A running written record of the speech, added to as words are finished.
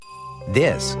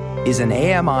This is an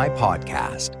AMI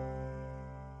podcast.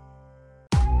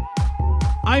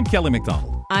 I'm Kelly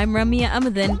McDonald. I'm Ramya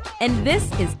Amadin, and this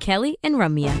is Kelly and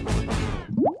Ramya.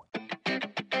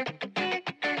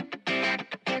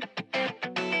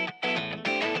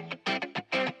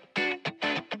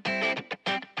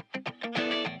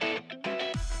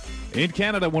 In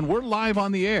Canada, when we're live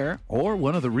on the air or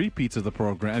one of the repeats of the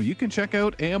program, you can check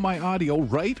out AMI Audio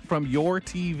right from your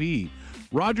TV.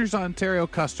 Rogers, Ontario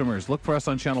customers, look for us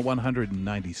on channel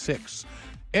 196.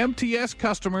 MTS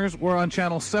customers, we're on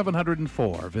channel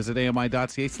 704. Visit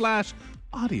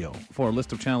ami.ca/audio for a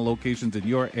list of channel locations in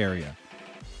your area.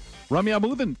 Ramya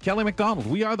Amadin, Kelly McDonald,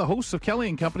 we are the hosts of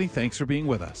Kelly & Company. Thanks for being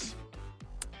with us.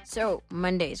 So,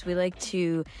 Mondays, we like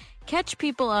to catch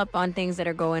people up on things that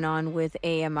are going on with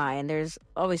AMI, and there's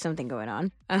always something going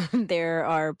on. There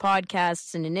are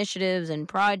podcasts and initiatives and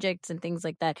projects and things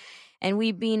like that. And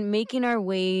we've been making our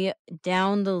way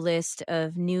down the list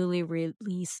of newly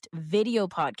released video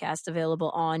podcasts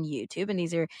available on YouTube. And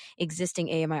these are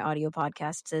existing AMI audio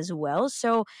podcasts as well.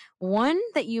 So one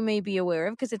that you may be aware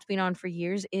of, because it's been on for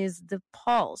years, is The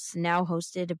Pulse, now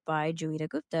hosted by Joeita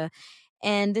Gupta.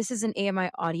 And this is an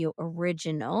AMI audio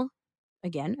original,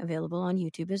 again, available on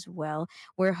YouTube as well,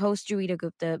 where host Joeita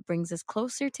Gupta brings us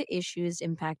closer to issues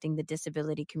impacting the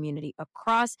disability community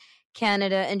across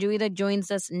Canada. And Joeita joins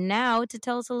us now to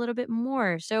tell us a little bit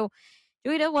more. So,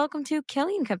 Joeita, welcome to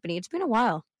Kelly & Company. It's been a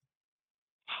while.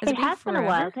 It has been a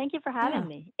while. Thank you for having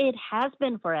me. It has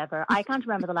been forever. I can't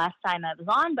remember the last time I was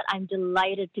on, but I'm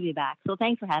delighted to be back. So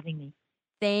thanks for having me.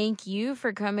 Thank you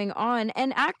for coming on.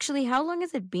 And actually, how long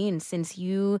has it been since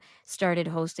you started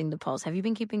hosting The Pulse? Have you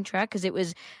been keeping track? Because it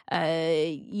was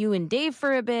you and Dave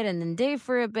for a bit, and then Dave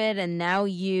for a bit, and now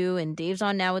you, and Dave's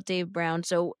on now with Dave Brown.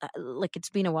 So,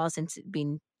 it's been a while since it's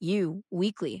been you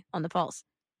weekly on The Pulse.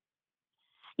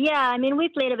 Yeah, I mean, we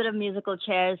played a bit of musical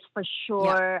chairs for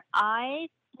sure. Yeah. I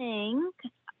think,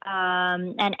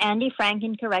 and Andy Frank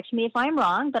can correct me if I'm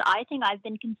wrong, but I think I've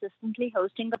been consistently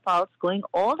hosting The Pulse going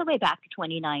all the way back to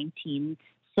 2019,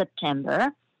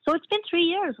 September. So it's been 3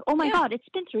 years. Oh my God, it's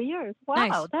been 3 years. Wow,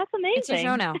 nice. That's amazing. It's your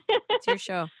show now. It's your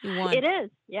show. You won. It is,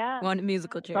 yeah. You won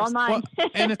musical chairs. It's all mine. Well,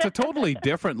 and it's a totally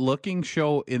different looking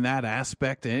show in that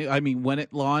aspect. I mean, when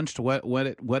it launched, what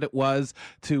it was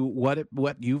to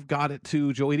what you've got it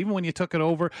to, Joey, even when you took it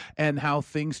over, and how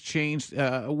things changed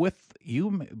with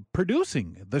you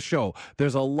producing the show.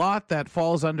 There's a lot that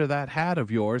falls under that hat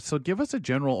of yours. So give us a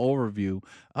general overview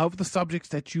of the subjects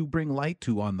that you bring light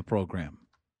to on the program.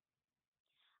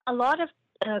 A lot of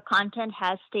content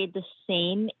has stayed the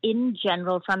same in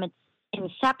general. From its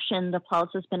inception, The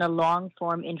Pulse has been a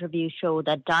long-form interview show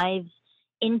that dives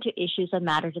into issues that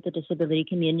matter to the disability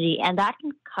community, and that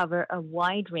can cover a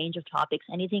wide range of topics,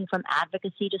 anything from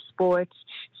advocacy to sports,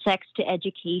 sex to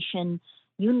education,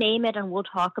 you name it, and we'll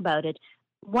talk about it.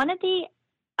 One of the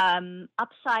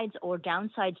upsides or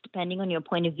downsides, depending on your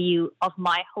point of view, of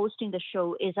my hosting the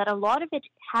show is that a lot of it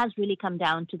has really come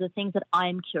down to the things that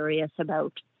I'm curious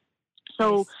about.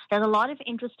 So Nice. There's a lot of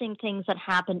interesting things that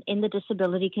happen in the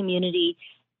disability community.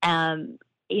 I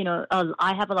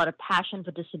have a lot of passion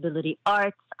for disability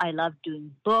arts. I love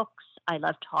doing books. I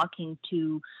love talking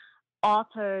to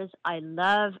authors. I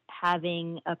love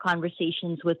having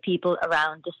conversations with people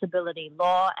around disability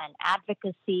law and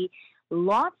advocacy.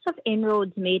 Lots of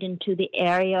inroads made into the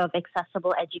area of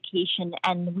accessible education,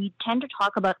 and we tend to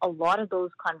talk about a lot of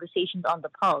those conversations on The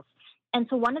Pulse. And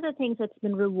so one of the things that's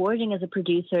been rewarding as a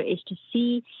producer is to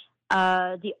see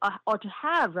the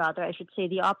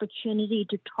opportunity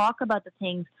to talk about the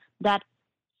things that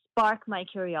spark my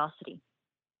curiosity.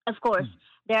 Of course,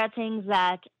 there are things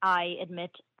that I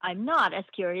admit I'm not as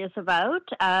curious about,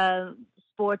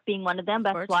 sport being one of them.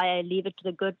 That's why I leave it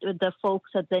to the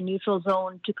folks at the Neutral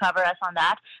Zone to cover us on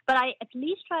that. But I at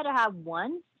least try to have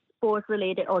one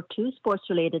sport-related or two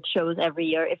sports-related shows every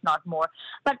year, if not more.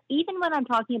 But even when I'm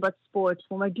talking about sports,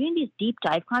 when we're doing these deep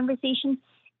dive conversations,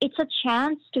 it's a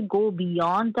chance to go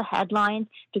beyond the headlines,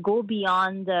 to go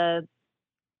beyond the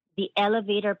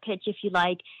elevator pitch, if you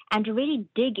like, and to really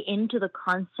dig into the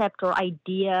concept or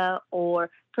idea or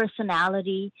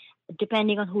personality,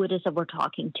 depending on who it is that we're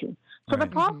talking to. So The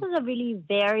Pulse is a really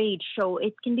varied show.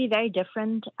 It can be very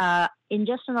different. In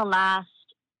the last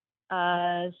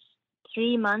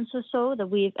 3 months or so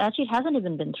that it hasn't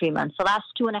even been 3 months, the last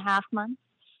 2.5 months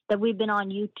that we've been on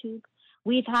YouTube.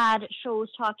 We've had shows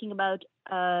talking about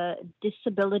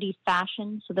disability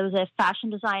fashion. So there was a fashion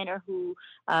designer who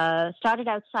started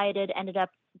out sighted, ended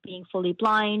up being fully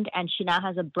blind, and she now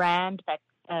has a brand that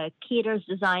caters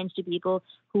designs to people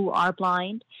who are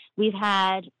blind. We've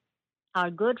had our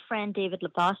good friend David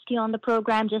Lebowski on the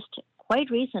program just quite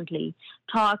recently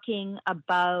talking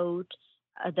about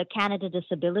the Canada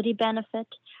Disability Benefit.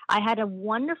 I had a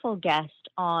wonderful guest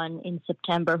on in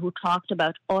September who talked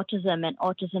about autism and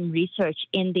autism research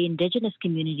in the Indigenous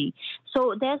community.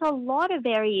 So there's a lot of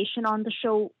variation on the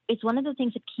show. It's one of the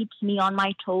things that keeps me on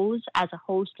my toes as a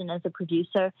host and as a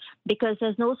producer, because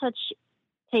there's no such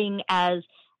thing as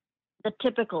the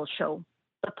typical show.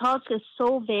 The Pulse is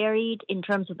so varied in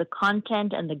terms of the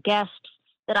content and the guests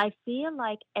that I feel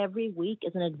like every week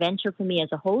is an adventure for me as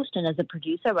a host and as a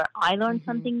producer, where I learn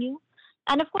something new.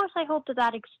 And of course, I hope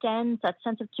that extends that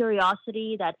sense of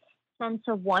curiosity, that sense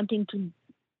of wanting to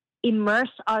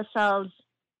immerse ourselves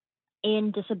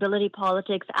in disability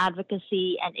politics,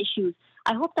 advocacy, and issues.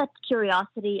 I hope that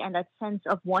curiosity and that sense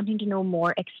of wanting to know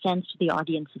more extends to the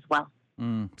audience as well.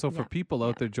 So for people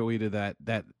out there, Joita,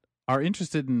 that are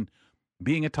interested in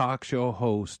being a talk show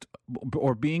host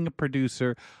or being a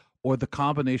producer, or the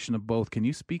combination of both, can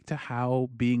you speak to how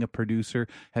being a producer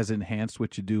has enhanced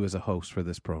what you do as a host for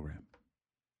this program?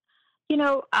 You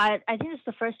know, I think it's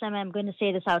the first time I'm going to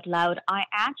say this out loud. I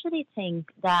actually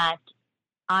think that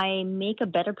I make a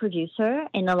better producer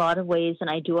in a lot of ways than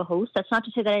I do a host. That's not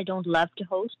to say that I don't love to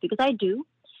host, because I do.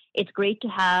 It's great to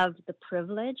have the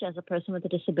privilege as a person with a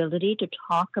disability to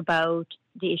talk about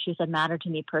the issues that matter to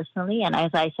me personally. And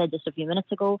as I said just a few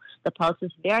minutes ago, the Pulse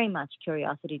is very much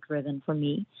curiosity driven for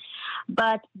me.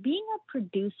 But being a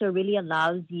producer really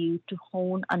allows you to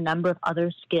hone a number of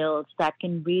other skills that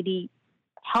can really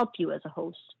help you as a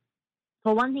host.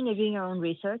 For one thing, you're doing your own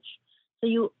research. So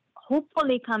you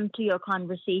hopefully come to your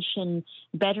conversation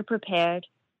better prepared,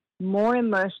 more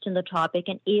immersed in the topic,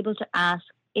 and able to ask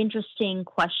interesting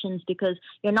questions, because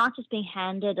you're not just being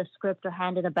handed a script or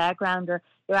handed a background, or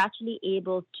you're actually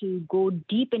able to go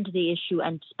deep into the issue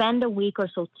and spend a week or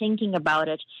so thinking about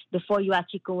it before you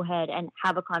actually go ahead and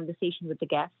have a conversation with the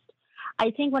guest.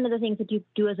 I think one of the things that you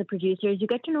do as a producer is you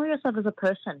get to know yourself as a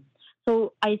person.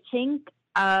 So I think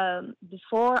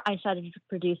before I started to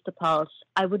produce The Pulse,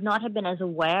 I would not have been as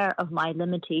aware of my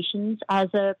limitations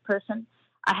as a person.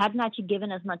 I hadn't actually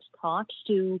given as much thought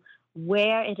to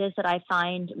where it is that I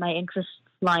find my interests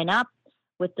line up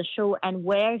with the show, and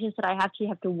where it is that I actually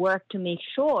have to work to make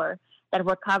sure that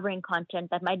we're covering content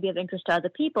that might be of interest to other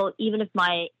people, even if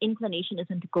my inclination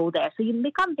isn't to go there. So you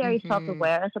become very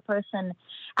self-aware as a person.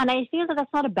 And I feel that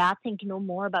that's not a bad thing, to know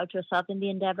more about yourself in the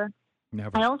endeavor.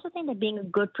 Never. I also think that being a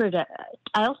good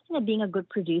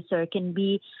producer can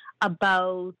be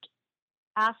about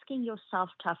asking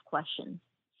yourself tough questions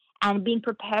and being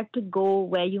prepared to go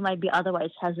where you might be otherwise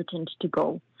hesitant to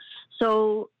go.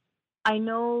 So I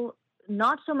know,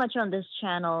 not so much on this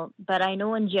channel, but I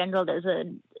know in general there's a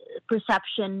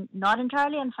perception, not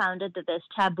entirely unfounded, that there's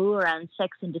taboo around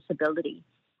sex and disability,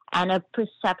 and a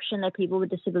perception that people with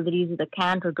disabilities either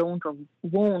can't or don't or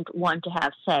won't want to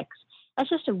have sex. That's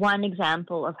just one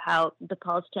example of how the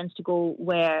Pulse tends to go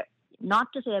where, not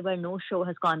to say where no show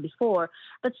has gone before,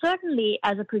 but certainly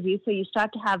as a producer, you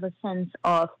start to have a sense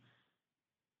of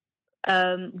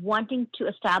wanting to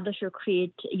establish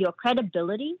your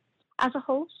credibility as a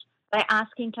host by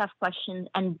asking tough questions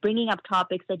and bringing up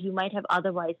topics that you might have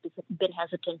otherwise been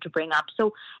hesitant to bring up.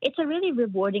 So it's a really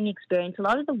rewarding experience. A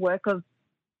lot of the work of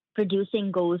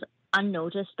producing goes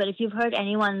unnoticed, but if you've heard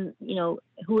anyone,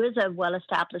 who is a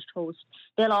well-established host,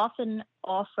 they'll often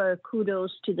offer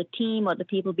kudos to the team or the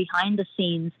people behind the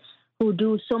scenes who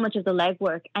do so much of the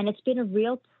legwork. And it's been a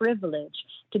real privilege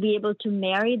to be able to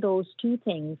marry those two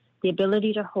things, the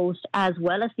ability to host as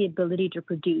well as the ability to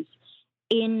produce,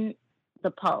 in the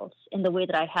Pulse in the way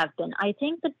that I have been. I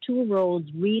think the two roles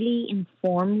really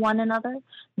inform one another.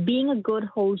 Being a good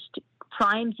host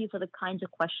primes you for the kinds of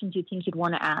questions you think you'd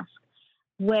want to ask,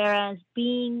 whereas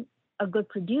being a good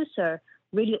producer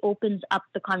really opens up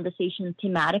the conversation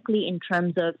thematically in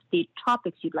terms of the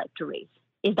topics you'd like to raise,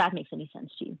 if that makes any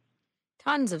sense to you.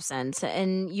 Tons of sense.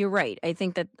 And you're right. I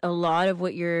think that a lot of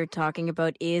what you're talking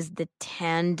about is the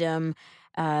tandem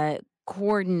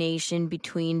coordination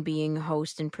between being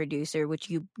host and producer, which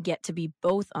you get to be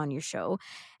both on your show.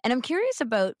 And I'm curious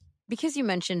about, because you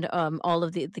mentioned all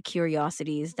of the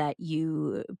curiosities that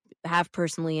you have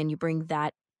personally, and you bring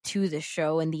that to the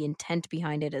show and the intent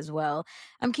behind it as well.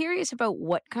 I'm curious about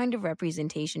what kind of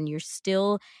representation you're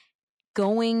still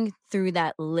going through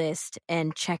that list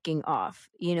and checking off,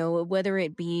 whether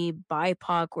it be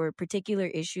BIPOC or particular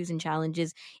issues and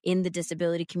challenges in the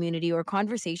disability community, or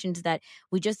conversations that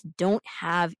we just don't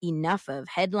have enough of,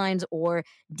 headlines or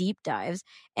deep dives.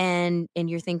 And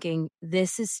you're thinking,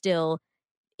 this is still,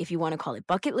 if you want to call it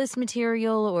bucket list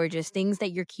material, or just things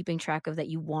that you're keeping track of that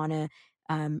you want to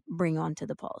bring onto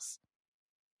the Pulse.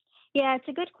 Yeah, it's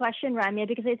a good question, Ramya,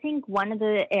 because I think one of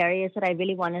the areas that I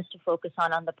really want us to focus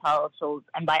on the Pulse,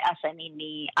 and by us I mean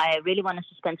me, I really want us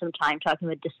to spend some time talking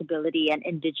about disability and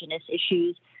Indigenous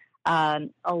issues. A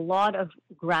lot of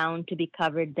ground to be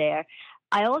covered there.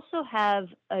 I also have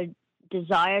a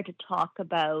desire to talk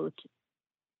about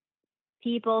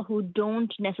people who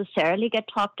don't necessarily get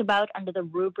talked about under the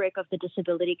rubric of the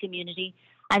disability community.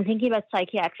 I'm thinking about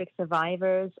psychiatric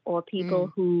survivors or people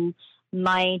who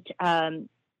might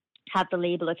have the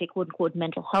label of a quote-unquote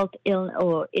mental health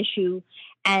or issue,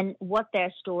 and what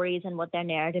their stories and what their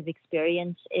narrative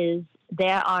experience is.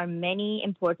 There are many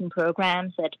important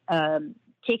programs that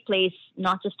take place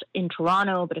not just in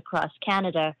Toronto, but across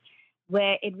Canada,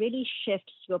 where it really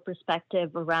shifts your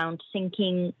perspective around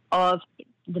thinking of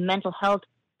the mental health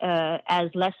as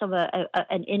less of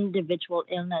an individual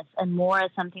illness and more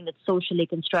as something that's socially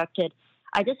constructed.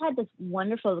 I just had this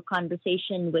wonderful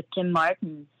conversation with Tim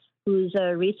Martin, who's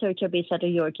a researcher based out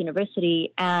of York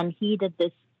University, and he did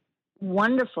this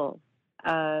wonderful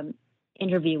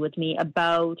interview with me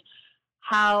about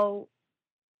how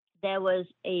there was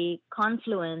a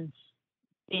confluence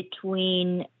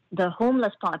between the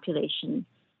homeless population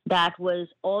that was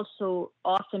also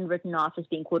often written off as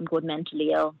being quote-unquote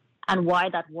mentally ill, and why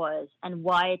that was, and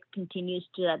why it continues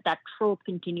to, that trope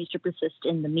continues to persist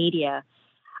in the media.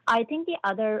 I think the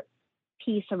other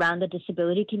piece around the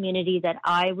disability community that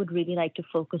I would really like to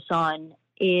focus on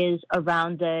is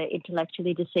around the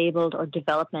intellectually disabled or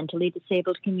developmentally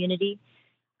disabled community.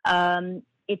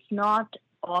 It's not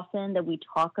often that we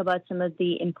talk about some of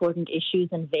the important issues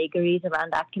and vagaries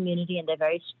around that community and their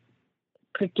very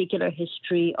particular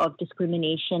history of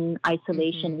discrimination,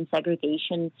 isolation, and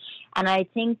segregation. And I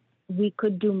think we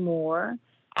could do more.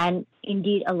 And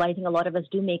indeed, I think a lot of us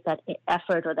do make that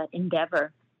effort or that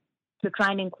endeavor to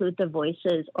try and include the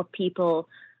voices of people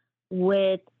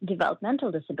with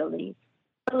developmental disabilities.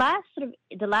 The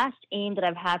last aim that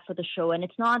I've had for the show, and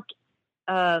it's not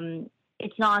an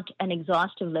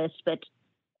exhaustive list, but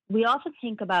we often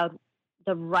think about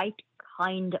the right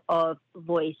kind of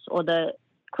voice or the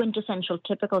quintessential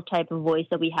typical type of voice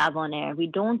that we have on air. We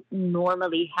don't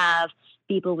normally have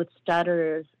people with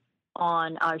stutterers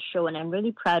on our show, and I'm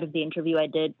really proud of the interview I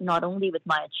did, not only with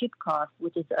Maya Chipkoff,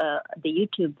 which is the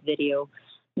YouTube video,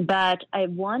 but I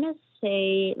want to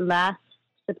say last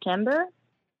September,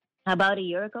 about a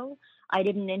year ago, I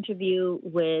did an interview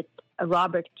with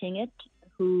Robert Kingett,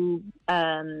 who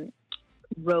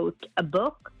wrote a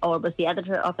book, or was the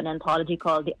editor of an anthology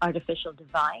called The Artificial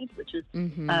Divide, which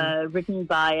was written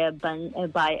by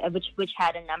which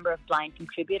had a number of blind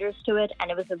contributors to it, and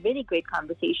it was a really great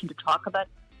conversation to talk about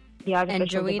the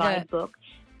Artificial Divide book.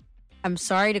 I'm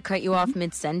sorry to cut you off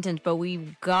mid-sentence, but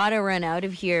we've got to run out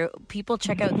of here. People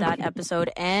check out that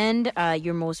episode and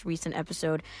your most recent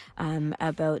episode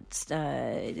about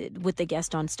with the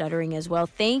guest on stuttering as well.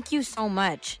 Thank you so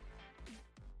much.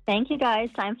 Thank you, guys.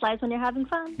 Time flies when you're having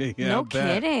fun. Yeah, no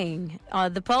kidding.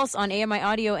 The Pulse on AMI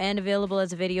Audio and available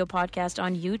as a video podcast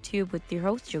on YouTube with your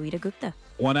host, Joeita Gupta.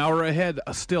 1 hour ahead,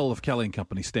 still of Kelly and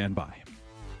Company. Stand by.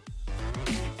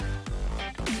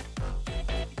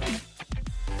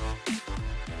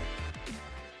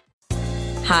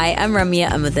 Hi, I'm Ramya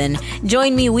Amuddin.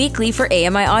 Join me weekly for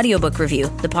AMI Audiobook Review,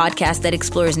 the podcast that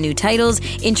explores new titles,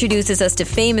 introduces us to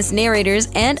famous narrators,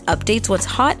 and updates what's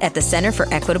hot at the Center for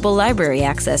Equitable Library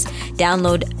Access.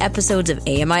 Download episodes of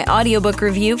AMI Audiobook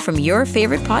Review from your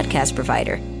favorite podcast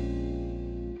provider.